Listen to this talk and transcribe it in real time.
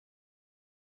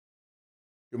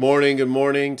Good morning. Good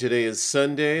morning. Today is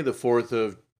Sunday, the 4th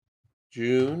of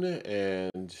June,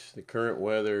 and the current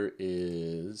weather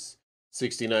is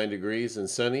 69 degrees and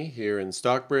sunny here in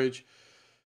Stockbridge.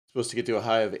 Supposed to get to a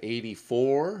high of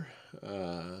 84,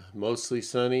 mostly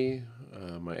sunny.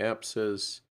 My app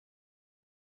says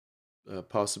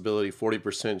possibility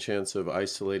 40% chance of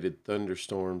isolated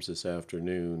thunderstorms this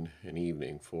afternoon and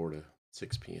evening, 4 to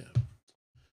 6 p.m.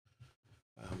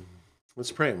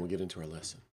 Let's pray and we'll get into our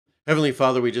lesson. Heavenly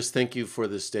Father, we just thank you for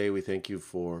this day. We thank you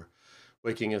for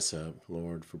waking us up,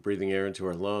 Lord, for breathing air into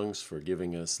our lungs, for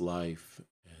giving us life,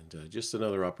 and just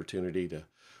another opportunity to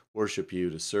worship you,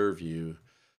 to serve you,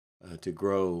 to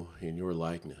grow in your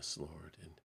likeness, Lord.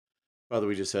 And Father,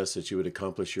 we just ask that you would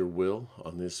accomplish your will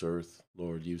on this earth,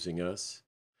 Lord, using us.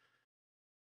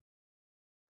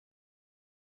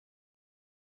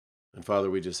 And Father,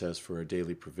 we just ask for our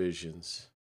daily provisions,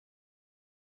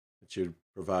 that you'd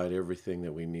provide everything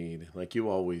that we need, like you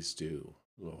always do,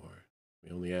 Lord.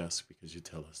 We only ask because you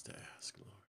tell us to ask,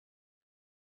 Lord.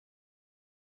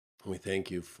 And we thank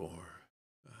you for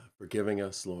forgiving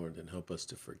us, Lord, and help us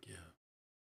to forgive.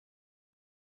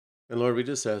 And Lord, we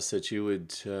just ask that you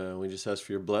would, we just ask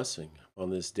for your blessing on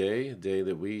this day, a day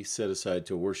that we set aside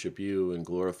to worship you and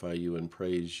glorify you and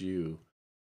praise you.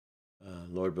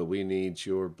 Lord, but we need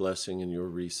your blessing and your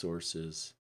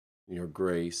resources, and your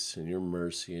grace and your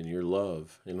mercy and your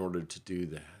love in order to do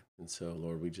that. And so,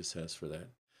 Lord, we just ask for that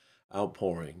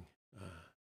outpouring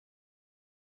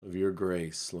of your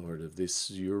grace, Lord, of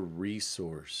this, your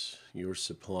resource, your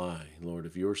supply, Lord,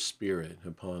 of your spirit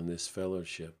upon this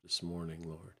fellowship this morning,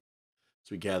 Lord.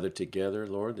 As we gather together,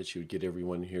 Lord, that you would get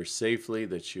everyone here safely,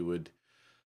 that you would,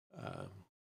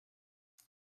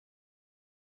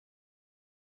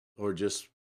 Lord, just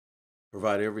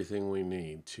provide everything we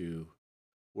need to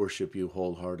worship you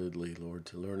wholeheartedly, Lord,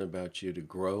 to learn about you, to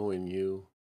grow in you,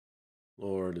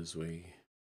 Lord, as we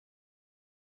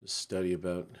study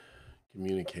about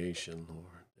communication,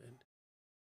 Lord. And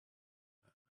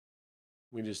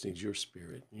we just need your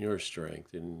spirit, your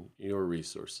strength, and your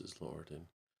resources, Lord. And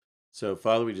so,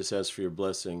 Father, we just ask for your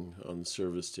blessing on the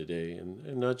service today,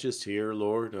 and not just here,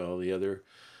 Lord, all the other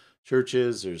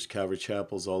churches. There's Calvary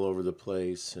chapels all over the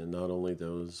place, and not only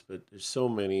those, but there's so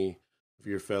many of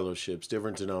your fellowships,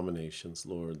 different denominations,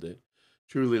 Lord, that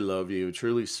truly love you,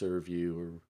 truly serve you,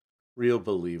 are real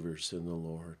believers in the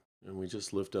Lord. And we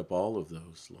just lift up all of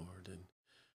those, Lord, and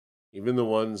even the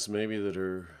ones maybe that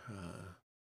are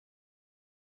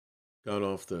gone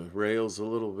off the rails a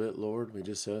little bit, Lord. We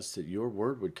just ask that your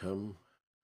word would come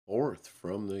forth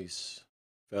from these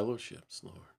fellowships,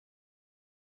 Lord.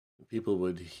 People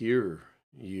would hear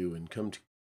you and come to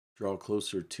draw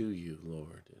closer to you,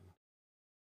 Lord.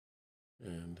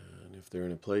 And if they're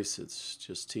in a place that's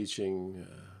just teaching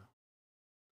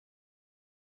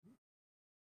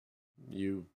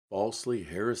you falsely,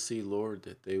 heresy, Lord,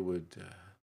 that they would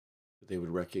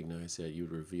recognize that,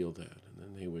 you'd reveal that, and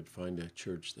then they would find a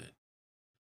church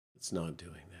that's not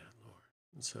doing that, Lord.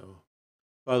 And so,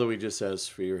 Father, we just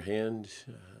ask for your hand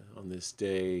on this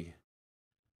day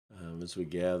as we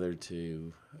gather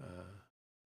to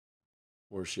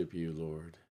worship you,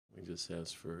 Lord. We just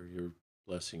ask for your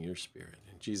blessing, your spirit.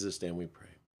 In Jesus' name we pray.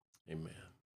 Amen.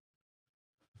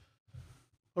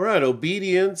 All right,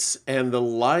 obedience and the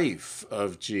life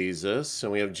of Jesus.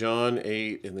 And we have John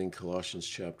 8 and then Colossians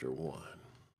chapter 1.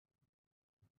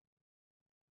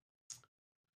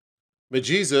 But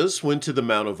Jesus went to the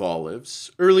Mount of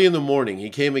Olives. Early in the morning,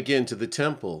 he came again to the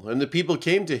temple, and the people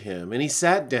came to him, and he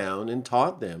sat down and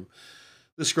taught them.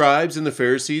 The scribes and the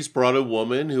Pharisees brought a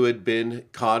woman who had been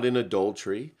caught in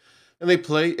adultery,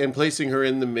 and placing her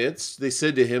in the midst, they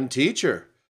said to him, "Teacher,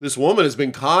 this woman has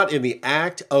been caught in the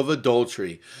act of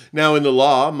adultery. Now in the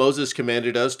law, Moses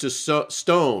commanded us to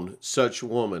stone such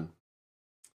woman.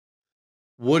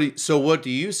 So what do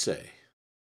you say?"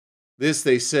 This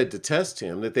they said to test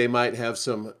him, that they might have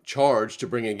some charge to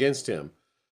bring against him.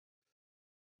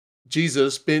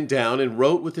 Jesus bent down and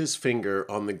wrote with his finger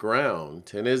on the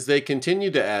ground. And as they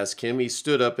continued to ask him, he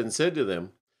stood up and said to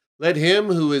them, "Let him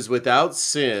who is without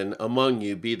sin among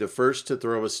you be the first to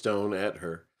throw a stone at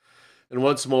her." And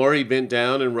once more he bent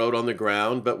down and wrote on the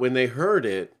ground. But when they heard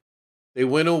it, they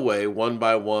went away one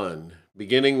by one,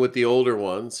 beginning with the older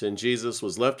ones. And Jesus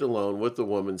was left alone with the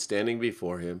woman standing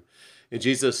before him. And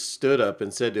Jesus stood up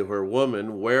and said to her,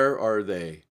 "Woman, where are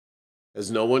they? Has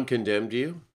no one condemned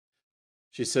you?"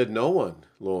 She said, "No one,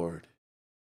 Lord."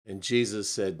 And Jesus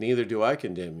said, "Neither do I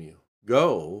condemn you.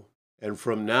 Go, and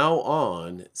from now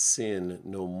on sin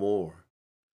no more."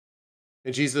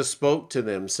 And Jesus spoke to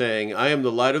them, saying, "I am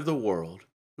the light of the world.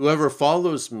 Whoever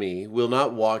follows me will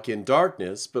not walk in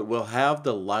darkness, but will have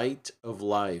the light of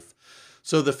life."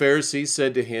 So the Pharisees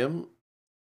said to him,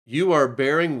 "You are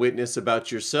bearing witness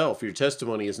about yourself. Your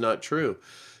testimony is not true."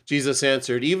 Jesus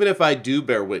answered, "Even if I do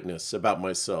bear witness about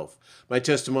myself, my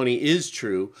testimony is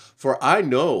true, for I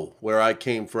know where I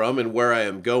came from and where I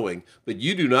am going, but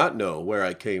you do not know where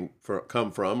I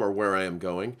come from or where I am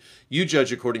going. You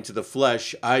judge according to the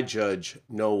flesh, I judge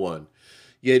no one.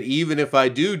 Yet even if I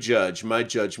do judge, my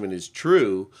judgment is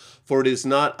true, for it is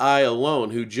not I alone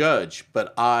who judge,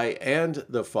 but I and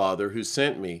the Father who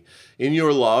sent me. In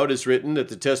your law it is written that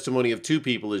the testimony of two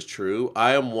people is true.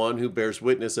 I am one who bears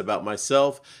witness about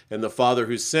myself, and the Father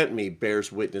who sent me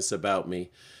bears witness about me."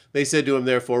 They said to him,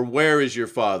 therefore, "Where is your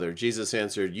Father?" Jesus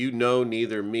answered, You know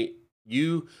neither me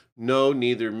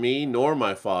nor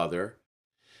my Father.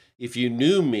 If you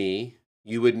knew me,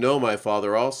 you would know my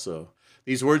Father also."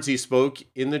 These words he spoke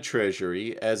in the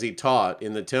treasury as he taught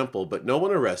in the temple, but no one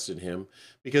arrested him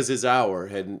because his hour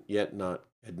had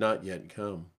not yet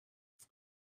come.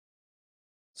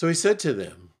 So he said to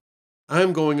them, "I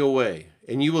am going away,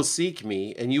 and you will seek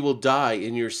me, and you will die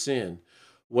in your sin.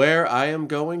 Where I am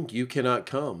going, you cannot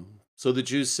come." So the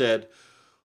Jews said,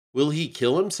 "Will he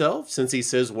kill himself, since he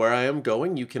says, 'Where I am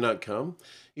going, you cannot come'?"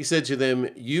 He said to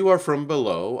them, "You are from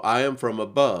below, I am from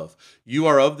above. You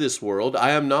are of this world,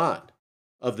 I am not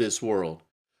of this world.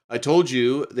 I told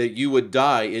you that you would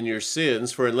die in your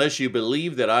sins, for unless you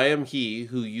believe that I am he,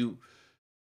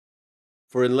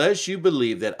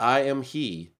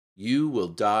 you will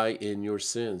die in your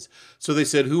sins." So they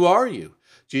said, "Who are you?"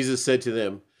 Jesus said to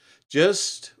them,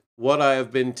 "Just what I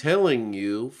have been telling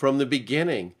you from the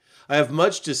beginning. I have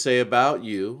much to say about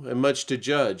you and much to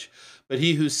judge, but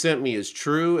he who sent me is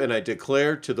true, and I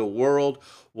declare to the world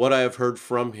what I have heard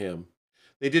from him."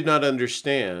 They did not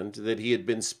understand that he had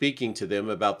been speaking to them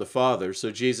about the Father.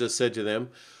 So Jesus said to them,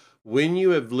 "When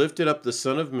you have lifted up the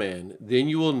Son of Man, then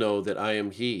you will know that I am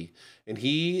he,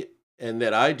 and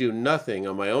that I do nothing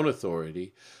on my own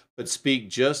authority, but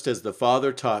speak just as the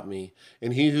Father taught me,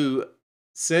 and he who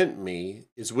sent me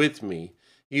is with me.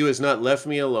 He who has not left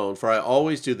me alone, for I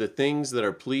always do the things that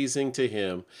are pleasing to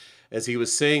him." As he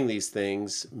was saying these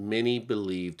things, many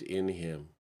believed in him.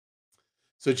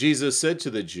 So Jesus said to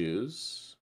the Jews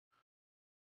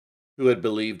who had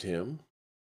believed him,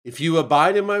 "If you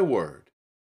abide in my word,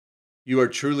 you are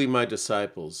truly my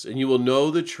disciples, and you will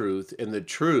know the truth, and the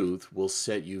truth will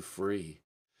set you free."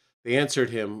 They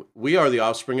answered him, "We are the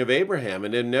offspring of Abraham,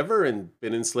 and have never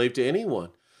been enslaved to anyone.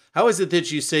 How is it that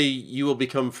you say you will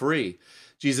become free?"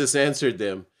 Jesus answered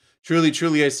them, "Truly,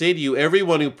 truly, I say to you,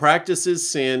 everyone who practices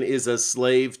sin is a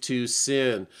slave to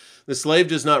sin. The slave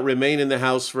does not remain in the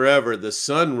house forever. The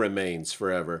Son remains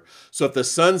forever. So if the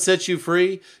Son sets you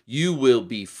free, you will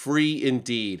be free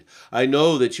indeed. I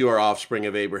know that you are offspring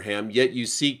of Abraham, yet you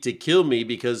seek to kill me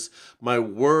because my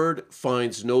word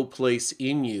finds no place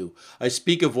in you. I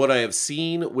speak of what I have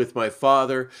seen with my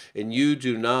Father, and you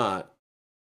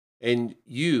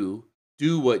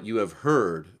do what you have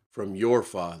heard from your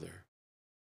father."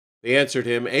 They answered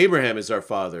him, "Abraham is our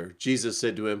father." Jesus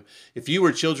said to him, "If you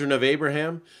were children of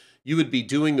Abraham, you would be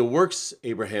doing the works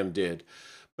Abraham did.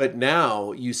 But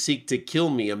now you seek to kill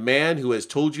me, a man who has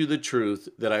told you the truth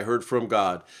that I heard from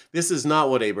God. This is not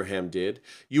what Abraham did.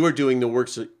 You are doing the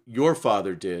works your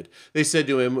father did." They said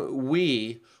to him,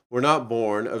 "We were not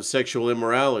born of sexual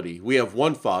immorality. We have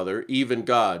one Father, even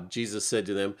God." Jesus said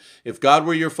to them, "If God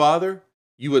were your father,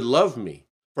 you would love me.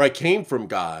 For I came from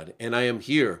God, and I am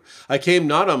here. I came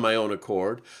not on my own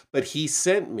accord, but he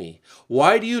sent me.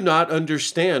 Why do you not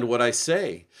understand what I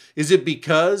say? Is it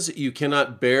because you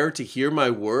cannot bear to hear my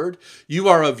word? You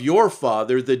are of your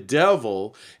father, the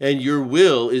devil, and your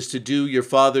will is to do your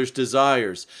father's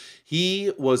desires.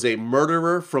 He was a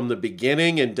murderer from the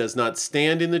beginning and does not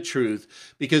stand in the truth,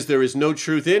 because there is no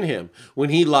truth in him. When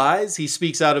he lies, he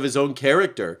speaks out of his own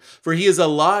character, for he is a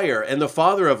liar and the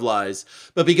father of lies.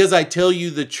 But because I tell you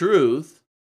the truth,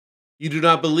 you do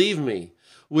not believe me.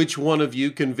 Which one of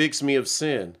you convicts me of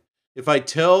sin? If I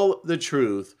tell the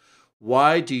truth,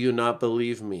 why do you not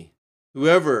believe me?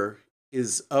 Whoever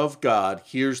is of God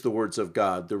hears the words of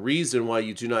God. The reason why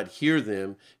you do not hear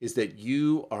them is that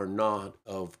you are not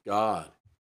of God."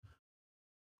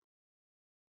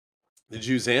 The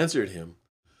Jews answered him,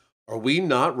 "Are we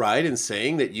not right in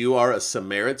saying that you are a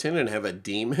Samaritan and have a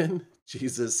demon?"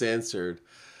 Jesus answered,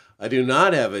 "I do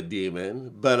not have a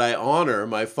demon, but I honor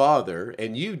my Father,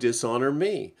 and you dishonor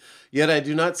me. Yet I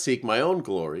do not seek my own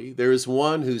glory. There is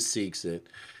one who seeks it,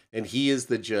 and he is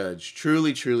the judge.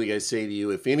 Truly, truly, I say to you,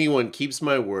 if anyone keeps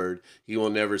my word, he will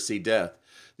never see death."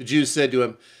 The Jews said to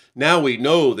him, Now we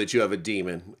know that you have a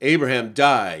demon. Abraham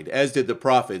died, as did the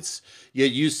prophets.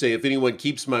 Yet you say, if anyone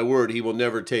keeps my word, he will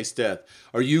never taste death.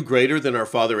 Are you greater than our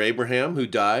father Abraham, who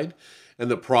died, and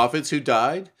the prophets who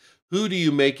died? Who do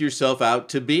you make yourself out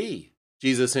to be?"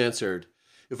 Jesus answered,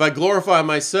 "If I glorify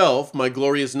myself, my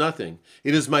glory is nothing.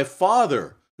 It is my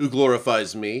Father who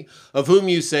glorifies me, of whom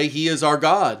you say he is our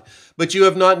God. But you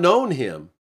have not known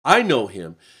him. I know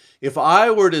him. If I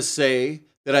were to say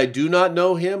that I do not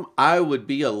know him, I would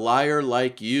be a liar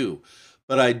like you.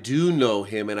 But I do know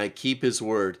him, and I keep his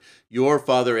word. Your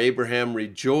father Abraham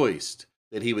rejoiced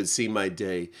that he would see my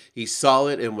day. He saw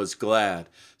it and was glad.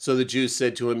 So the Jews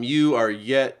said to him, "You are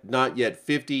not yet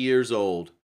 50 years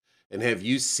old. And have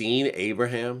you seen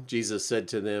Abraham?" Jesus said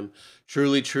to them,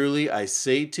 "Truly, truly, I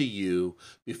say to you,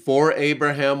 before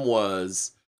Abraham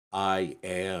was, I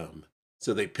am."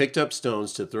 So they picked up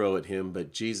stones to throw at him,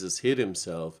 but Jesus hid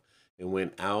himself and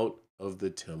went out of the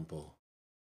temple.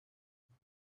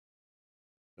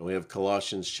 And we have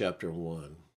Colossians chapter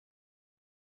 1.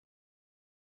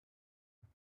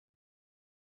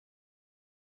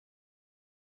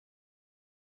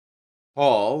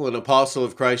 Paul, an apostle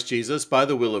of Christ Jesus by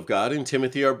the will of God, and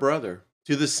Timothy our brother,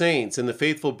 to the saints and the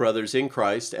faithful brothers in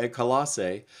Christ at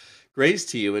Colossae, grace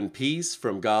to you and peace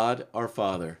from God our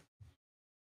Father.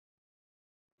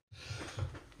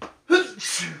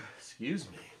 Excuse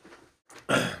me.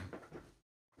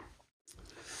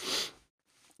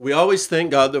 We always thank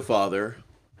God the Father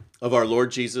of our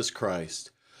Lord Jesus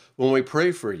Christ when we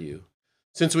pray for you,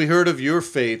 since we heard of your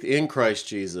faith in Christ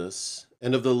Jesus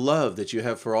and of the love that you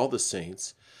have for all the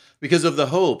saints, because of the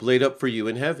hope laid up for you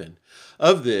in heaven.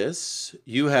 Of this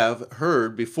you have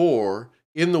heard before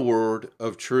in the word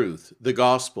of truth, the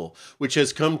gospel, which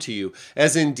has come to you,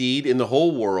 as indeed in the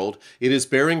whole world it is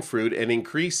bearing fruit and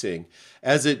increasing,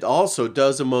 as it also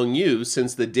does among you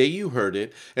since the day you heard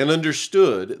it and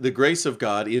understood the grace of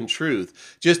God in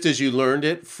truth, just as you learned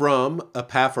it from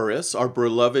Epaphras, our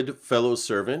beloved fellow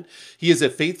servant. He is a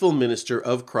faithful minister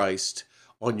of Christ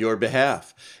on your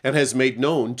behalf, and has made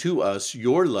known to us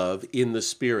your love in the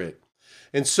Spirit.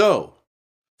 And so,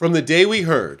 from the day we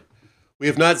heard, we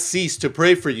have not ceased to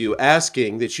pray for you,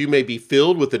 asking that you may be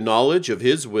filled with the knowledge of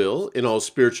his will in all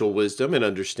spiritual wisdom and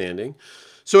understanding,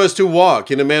 so as to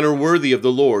walk in a manner worthy of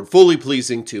the Lord, fully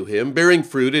pleasing to him, bearing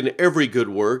fruit in every good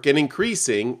work, and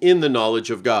increasing in the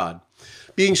knowledge of God,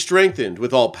 being strengthened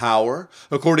with all power,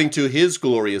 according to his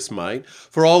glorious might,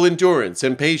 for all endurance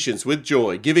and patience with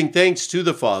joy, giving thanks to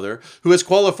the Father, who has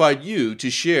qualified you to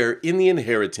share in the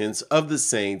inheritance of the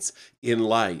saints in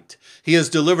light. He has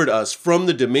delivered us from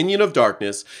the dominion of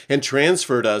darkness and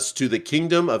transferred us to the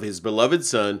kingdom of his beloved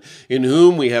Son, in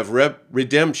whom we have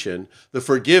redemption, the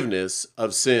forgiveness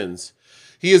of sins.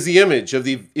 He is the image of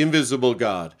the invisible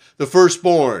God, the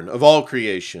firstborn of all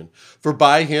creation. For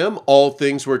by him all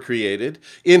things were created,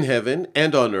 in heaven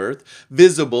and on earth,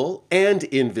 visible and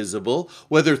invisible,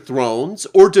 whether thrones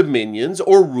or dominions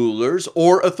or rulers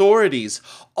or authorities.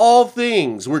 All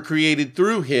things were created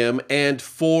through him and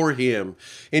for him.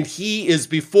 And he is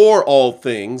before all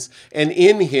things, and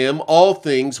in him all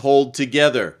things hold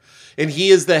together. And he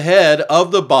is the head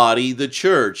of the body, the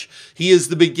church. He is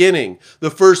the beginning,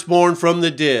 the firstborn from the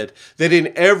dead, that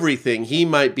in everything he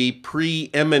might be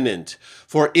preeminent.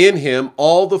 For in him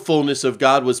all the fullness of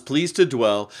God was pleased to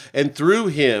dwell, and through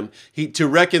him to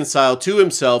reconcile to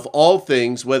himself all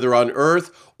things, whether on earth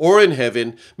or in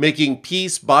heaven, making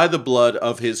peace by the blood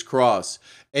of his cross.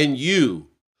 And you,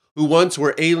 who once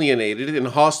were alienated and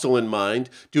hostile in mind,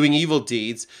 doing evil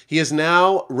deeds, he is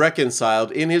now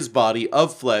reconciled in his body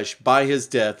of flesh by his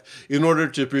death, in order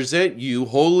to present you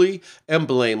holy and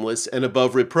blameless and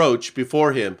above reproach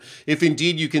before him, if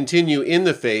indeed you continue in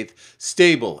the faith,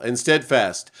 stable and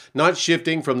steadfast, not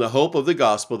shifting from the hope of the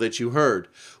gospel that you heard,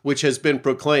 which has been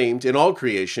proclaimed in all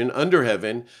creation under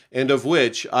heaven, and of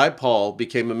which I, Paul,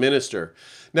 became a minister.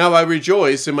 Now I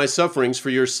rejoice in my sufferings for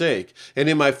your sake, and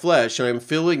in my flesh I am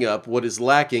filling up what is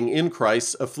lacking in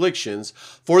Christ's afflictions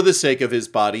for the sake of his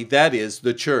body, that is,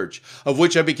 the church, of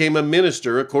which I became a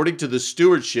minister according to the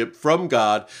stewardship from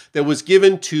God that was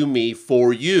given to me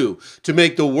for you, to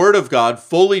make the word of God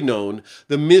fully known,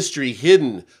 the mystery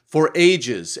hidden for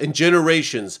ages and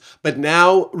generations, but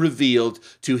now revealed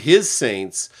to his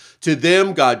saints. To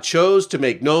them God chose to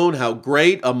make known how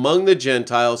great among the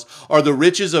Gentiles are the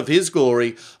riches of his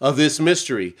glory of this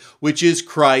mystery, which is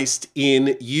Christ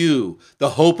in you,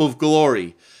 the hope of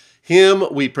glory. Him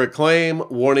we proclaim,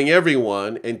 warning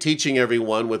everyone and teaching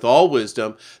everyone with all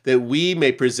wisdom, that we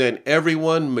may present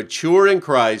everyone mature in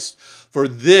Christ. For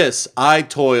this I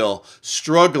toil,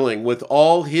 struggling with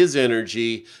all his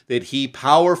energy that he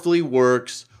powerfully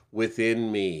works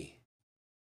within me.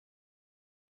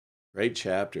 Great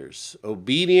chapters.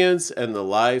 Obedience and the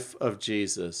life of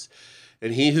Jesus.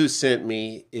 And he who sent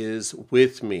me is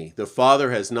with me. The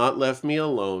Father has not left me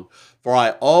alone, for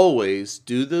I always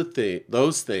do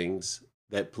those things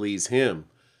that please him.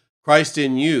 Christ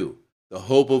in you, the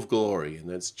hope of glory. And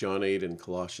that's John 8 and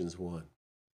Colossians 1.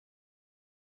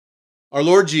 Our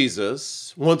Lord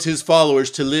Jesus wants his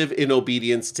followers to live in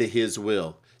obedience to his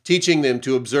will, teaching them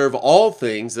to observe all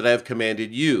things that I have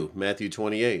commanded you. Matthew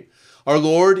 28. Our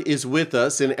Lord is with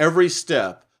us in every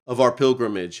step of our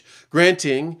pilgrimage,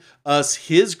 granting us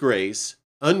his grace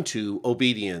unto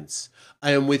obedience.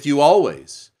 I am with you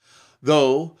always,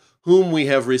 though whom we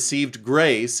have received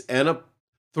grace and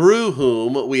through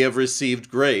whom we have received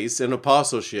grace and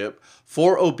apostleship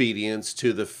for obedience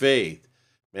to the faith.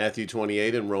 Matthew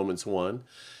 28 and Romans 1.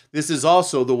 This is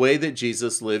also the way that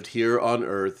Jesus lived here on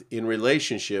earth in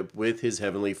relationship with his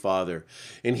heavenly Father.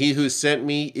 And he who sent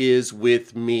me is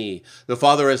with me. The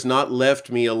Father has not left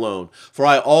me alone, for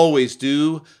I always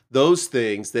do those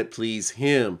things that please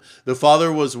him. The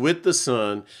Father was with the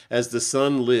Son as the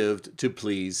Son lived to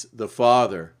please the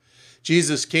Father.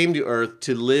 Jesus came to earth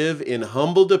to live in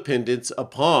humble dependence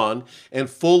upon and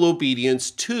full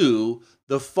obedience to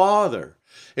the Father.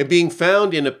 And being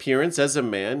found in appearance as a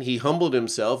man, he humbled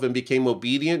himself and became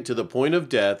obedient to the point of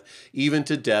death, even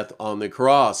to death on the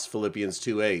cross. Philippians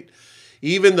 2:8.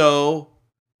 Even though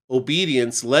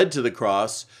obedience led to the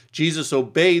cross, Jesus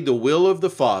obeyed the will of the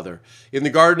Father. In the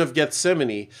Garden of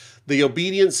Gethsemane, the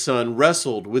obedient Son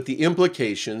wrestled with the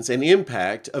implications and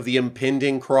impact of the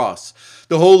impending cross.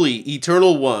 The Holy,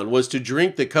 Eternal One was to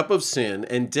drink the cup of sin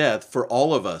and death for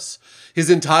all of us. His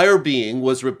entire being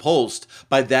was repulsed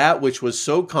by that which was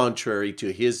so contrary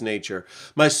to his nature.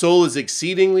 My soul is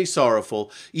exceedingly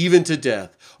sorrowful, even to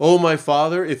death. O my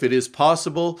Father, if it is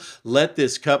possible, let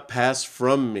this cup pass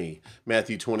from me.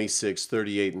 Matthew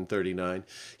 26:38 and 39.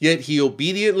 Yet he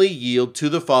obediently yielded to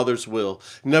the Father's will.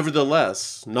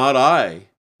 Nevertheless, not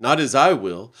as I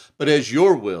will, but as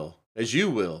your will, as you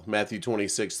will. Matthew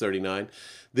 26:39.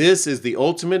 This is the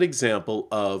ultimate example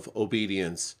of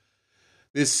obedience.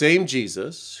 This same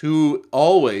Jesus, who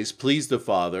always pleased the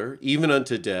Father, even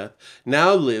unto death,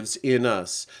 now lives in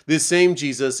us. This same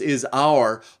Jesus is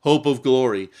our hope of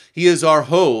glory. He is our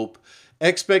hope,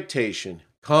 expectation,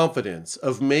 confidence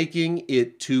of making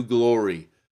it to glory,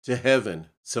 to heaven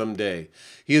someday.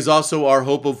 He is also our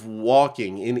hope of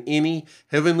walking in any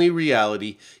heavenly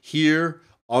reality here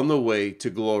on the way to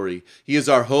glory. He is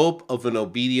our hope of an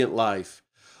obedient life.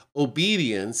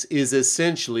 Obedience is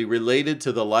essentially related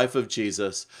to the life of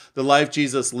Jesus. The life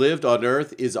Jesus lived on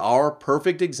earth is our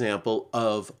perfect example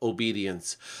of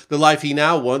obedience. The life he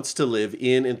now wants to live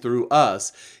in and through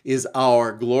us is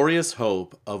our glorious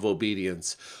hope of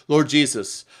obedience. Lord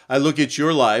Jesus, I look at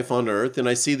your life on earth and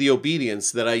I see the obedience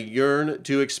that I yearn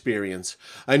to experience.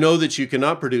 I know that you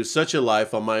cannot produce such a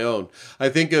life on my own. I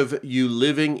think of you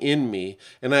living in me,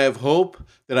 and I have hope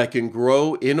that I can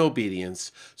grow in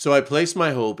obedience. So I place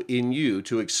my hope in you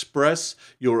to express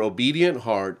your obedient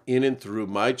heart in and through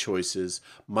my choices,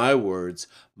 my words,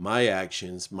 my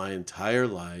actions, my entire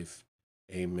life.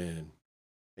 Amen.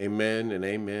 Amen and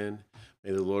amen.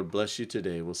 May the Lord bless you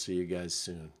today. We'll see you guys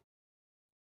soon.